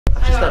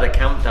had a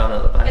countdown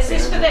at the back. Is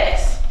this for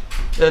this?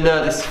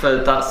 No, this is for,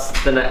 that's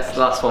the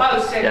last one.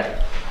 Oh, sick.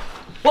 Yeah.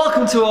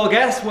 Welcome to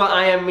August, where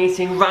I am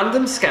meeting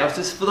random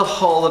Scouters for the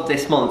whole of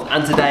this month.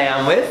 And today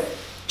I'm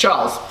with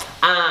Charles.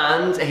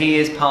 And he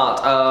is part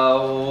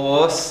of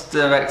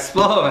Worcester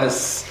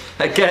Explorers.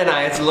 Again,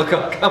 I had to look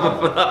on camera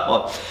for that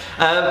one.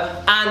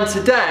 And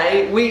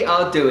today we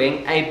are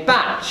doing a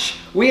badge.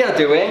 We are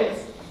doing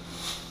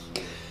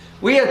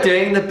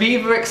the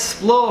Beaver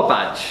Explore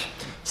badge.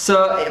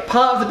 So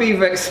part of the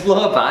Beaver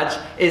Explore badge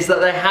is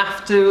that they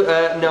have to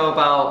know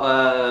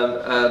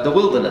about the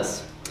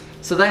wilderness.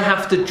 So they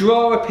have to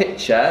draw a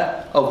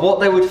picture of what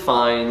they would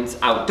find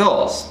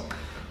outdoors.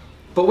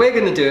 But we're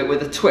going to do it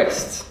with a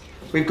twist.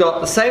 We've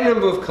got the same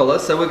number of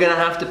colours, so we're going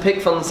to have to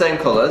pick from the same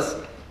colours.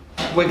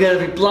 We're going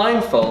to be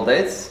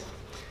blindfolded,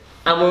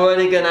 and we're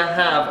only going to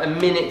have a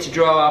minute to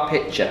draw our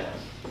picture.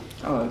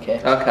 Oh,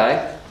 okay.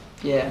 Okay.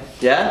 Yeah.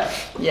 Yeah?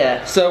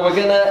 Yeah. So we're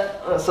going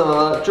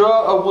to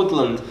draw a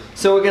woodland.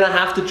 So we're going to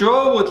have to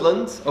draw a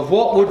woodland of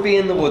what would be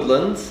in the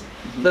woodland.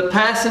 The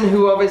person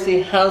who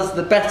obviously has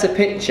the better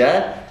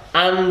picture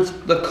and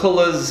the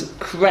colours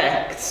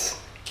correct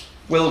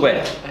will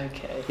win.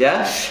 Okay.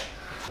 Yeah?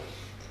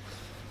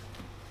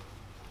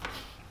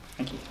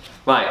 Thank you.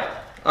 Right,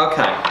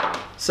 okay.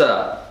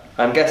 So,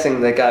 I'm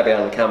guessing the guy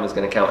behind the camera is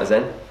going to count us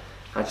in.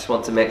 I just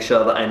want to make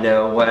sure that I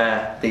know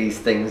where these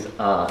things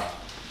are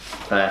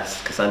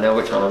first, because I know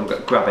which one I'm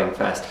grabbing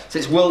first. So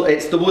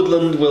it's the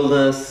woodland,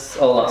 wilderness,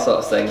 all that sort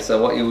of thing,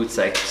 so what you would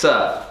say.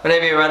 So,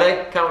 whenever you're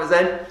ready, count us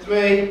in.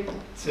 3,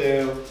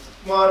 2,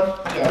 1,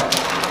 go.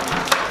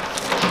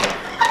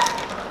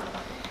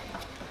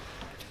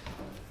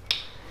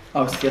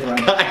 Oh, it's the other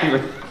end. Can't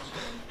even.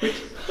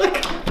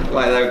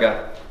 Right, there we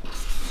go.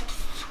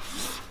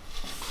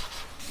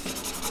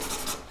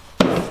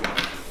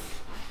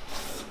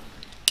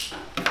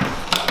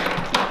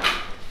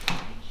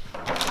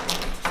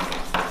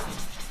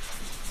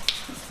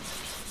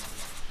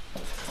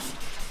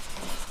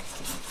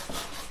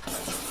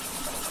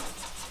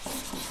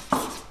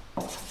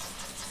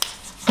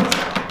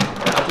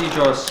 How do you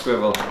draw a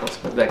scribble?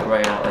 That's a bit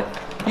grey, aren't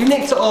they? You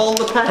nicked all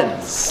the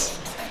pens.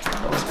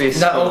 That must be a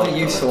Not all scribble. the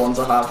useful ones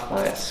I have.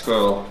 Right,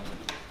 squirrel.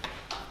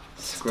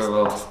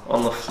 Squirrel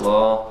on the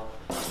floor.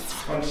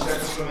 20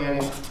 seconds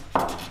remaining.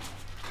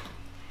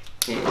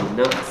 Eating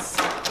nuts.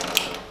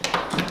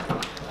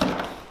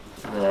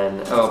 And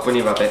then, oh,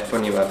 bunny rabbit,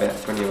 bunny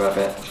rabbit, bunny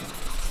rabbit.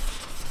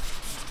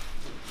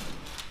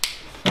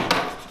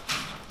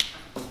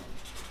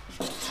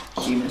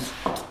 Humans.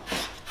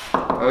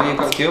 Oh, you've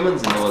got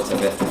humans in the woods,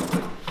 have you?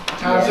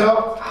 Time's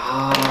up.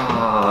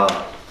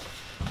 Ah.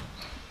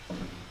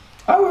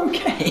 Oh,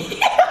 okay.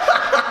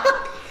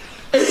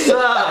 So,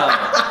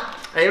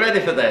 are you ready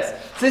for this?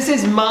 So this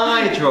is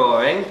my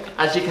drawing.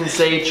 As you can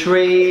see,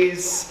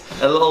 trees,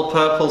 a little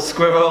purple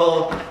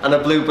squirrel, and a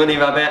blue bunny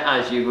rabbit,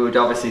 as you would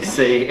obviously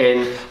see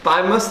in.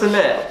 But I must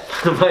admit,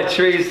 my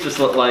trees just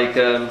look like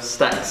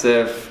stacks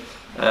of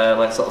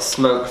like sort of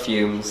smoke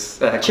fumes.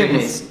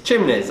 Chimneys.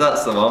 Chimneys,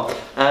 that's the one.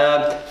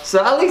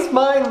 So at least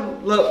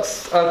mine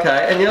looks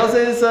okay. And yours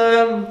is,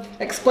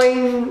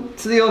 explain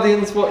to the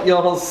audience what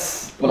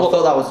yours... Well, I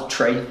thought that was a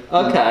tree.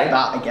 Okay.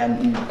 That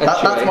again.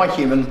 That's my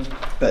human,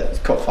 but it's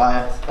caught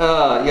fire.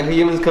 Oh, your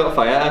humans caught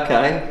fire,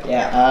 okay.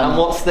 Yeah. And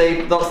what's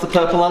the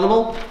purple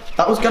animal?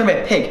 That was going to be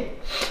a pig,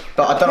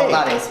 but I don't know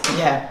what Pig? that is.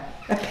 Yeah.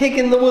 A pig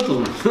in the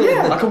woodland?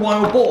 Yeah, like a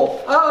wild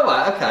boar. Oh,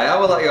 right, okay, I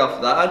will let you off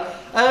for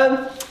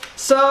that.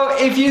 So,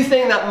 if you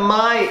think that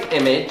my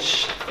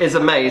image is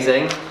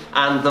amazing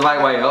and the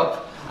right way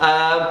up,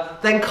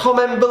 then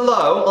comment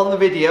below on the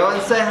video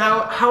and say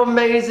how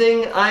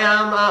amazing I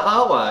am at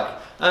artwork.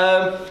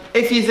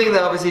 If you think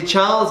that obviously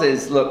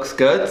Charles's looks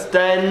good,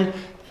 then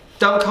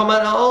don't comment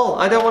at all.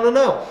 I don't want to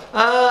know.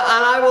 And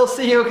I will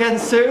see you again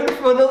soon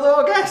for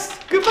another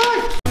guest.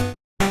 Goodbye.